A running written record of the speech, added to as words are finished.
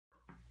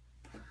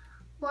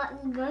What are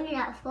you doing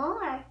that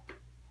for?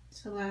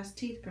 It's the last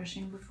teeth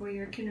brushing before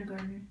you're a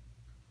kindergartner.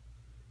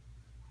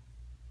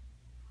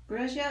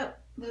 Brush up,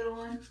 little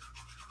one.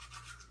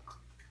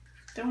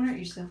 Don't hurt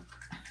yourself.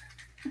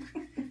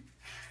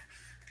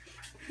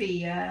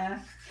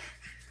 Fia.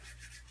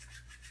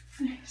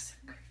 You're so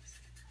crazy.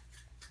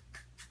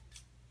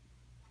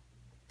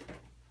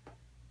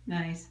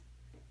 Nice.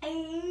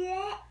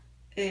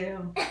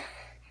 Ew.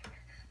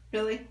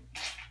 Really?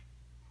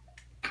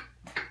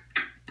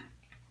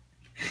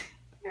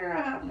 You're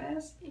a hot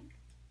mess.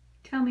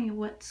 Tell me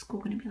what's school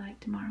going to be like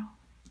tomorrow.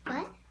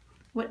 What?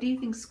 What do you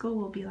think school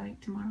will be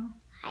like tomorrow?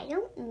 I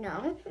don't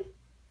know.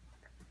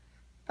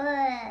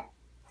 But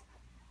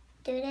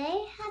do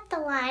they have to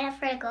line up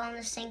for to go in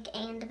the sink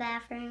and the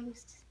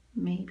bathrooms?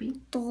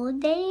 Maybe. Do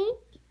they?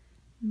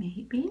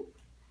 Maybe.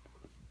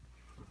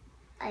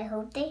 I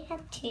hope they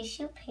have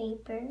tissue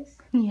papers.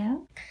 Yeah.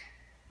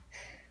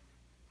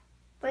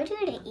 What do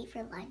they eat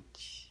for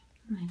lunch?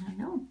 I don't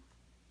know.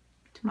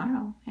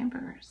 Tomorrow,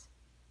 hamburgers.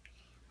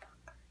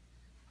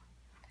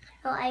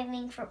 Oh, I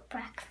mean for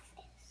breakfast.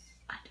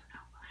 I don't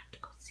know. We'll have to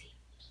go see.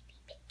 Maybe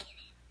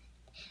bacon.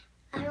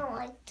 I don't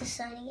like the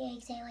sunny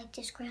eggs. I like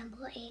the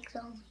scrambled eggs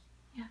only.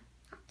 Yeah.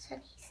 That's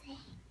what he's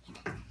saying.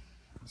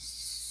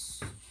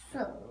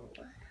 So.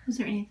 Is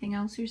there anything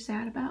else you're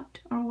sad about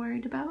or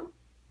worried about?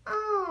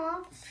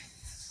 Oh.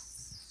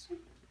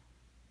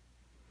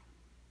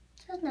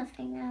 There's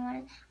nothing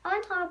I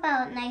want to talk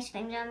about nice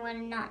things I'm going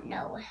to not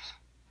know.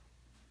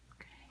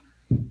 Okay.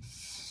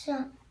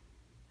 So,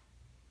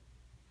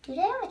 do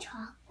they have a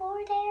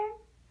chalkboard there?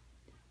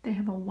 They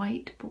have a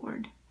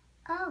whiteboard.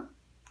 Oh,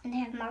 and they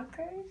have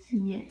markers?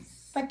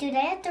 Yes. But do they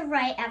have to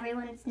write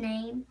everyone's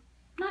name?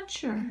 Not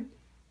sure.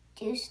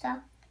 Do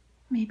stuff?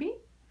 Maybe.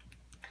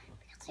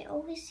 Because I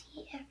always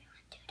see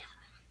everyone do that on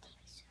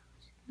TV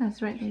shows.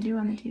 That's right, they do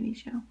on the TV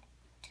show.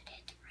 Do they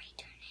have to write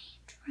their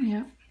name?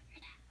 Yeah.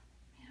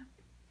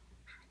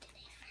 How do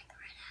they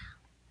figure it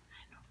out? I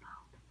don't know.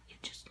 You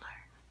just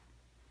learn.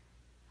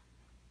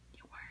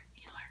 You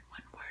learn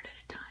one word at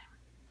a time.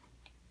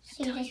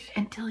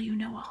 Until you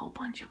know a whole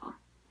bunch of them.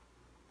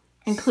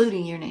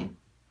 Including your name.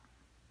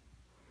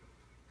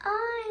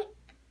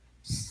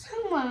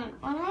 When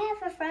I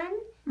have a friend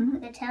who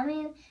could tell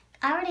me, do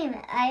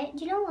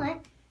you know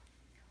what?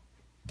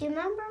 Do you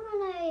remember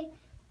when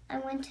I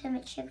went to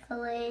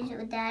Chick-fil-A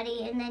with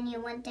Daddy and then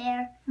you went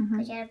there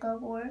because you had to go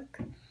to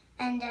work?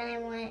 And then I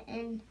went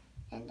and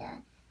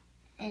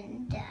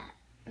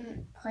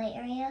play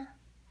area.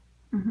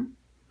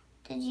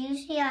 Did you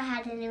see I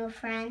had a new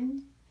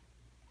friend?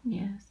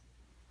 Yes.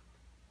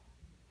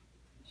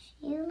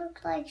 She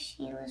looked like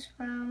she was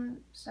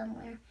from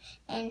somewhere,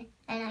 and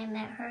I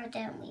met her.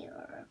 Then we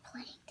were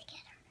playing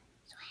together,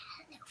 so I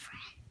had a new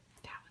friend.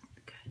 That was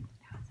good.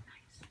 That was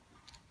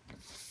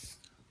nice.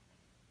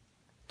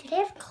 Do they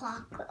have a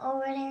clock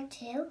over there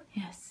too?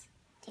 Yes.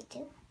 They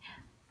do. Yeah.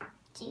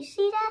 Do you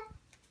see that?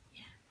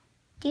 Yeah.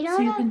 Do you know so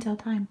that? you can tell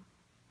time.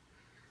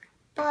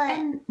 But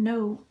And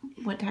know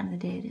what time of the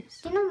day it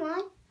is. do you know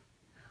what?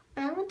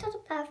 When I went to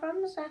the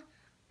bathroom, there's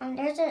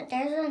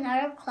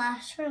another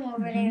classroom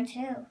over there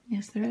too.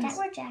 Yes, there Is is. that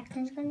where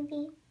Jackson's going to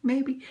be?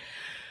 Maybe.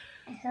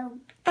 I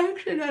hope.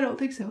 Actually, I don't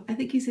think so. I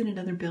think he's in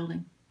another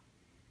building.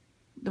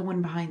 The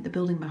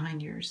building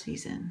behind yours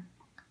he's in.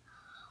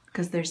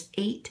 Because there's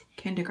 8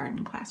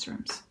 kindergarten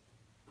classrooms.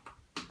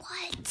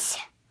 What?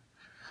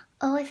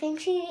 Oh, I think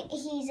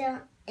he's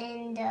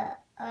in the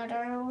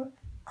other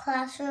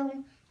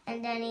classroom,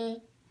 and then he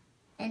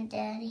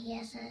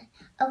has a.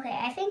 Okay,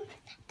 I think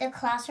the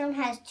classroom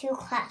has 2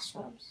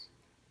 classrooms.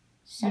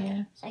 So,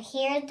 Yeah. So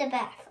here's the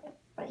bathroom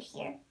right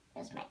here.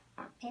 There's my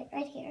armpit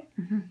right here,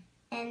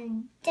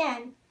 and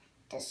then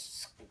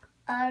this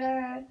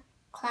other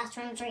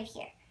classroom's right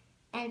here,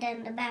 and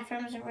then the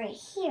bathrooms are right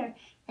here,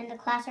 and the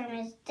classroom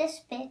is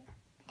this big,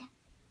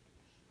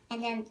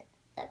 and then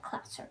the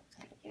classroom is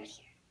going to be right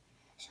here.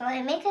 So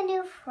I make a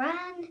new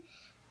friend,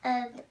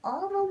 and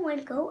all of them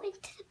would go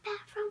into the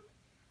bathroom.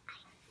 I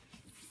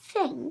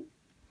think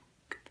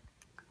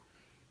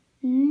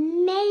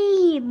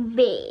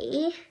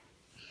maybe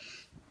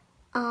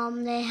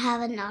they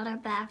have another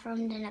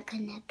bathroom, then it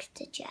connects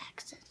to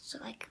Jackson, so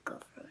I could go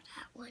through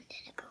that one,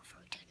 then I go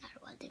through to another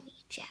one, then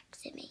meet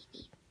Jackson,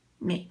 maybe.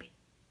 Maybe.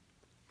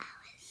 I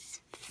was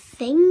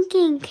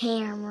thinking,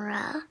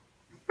 camera.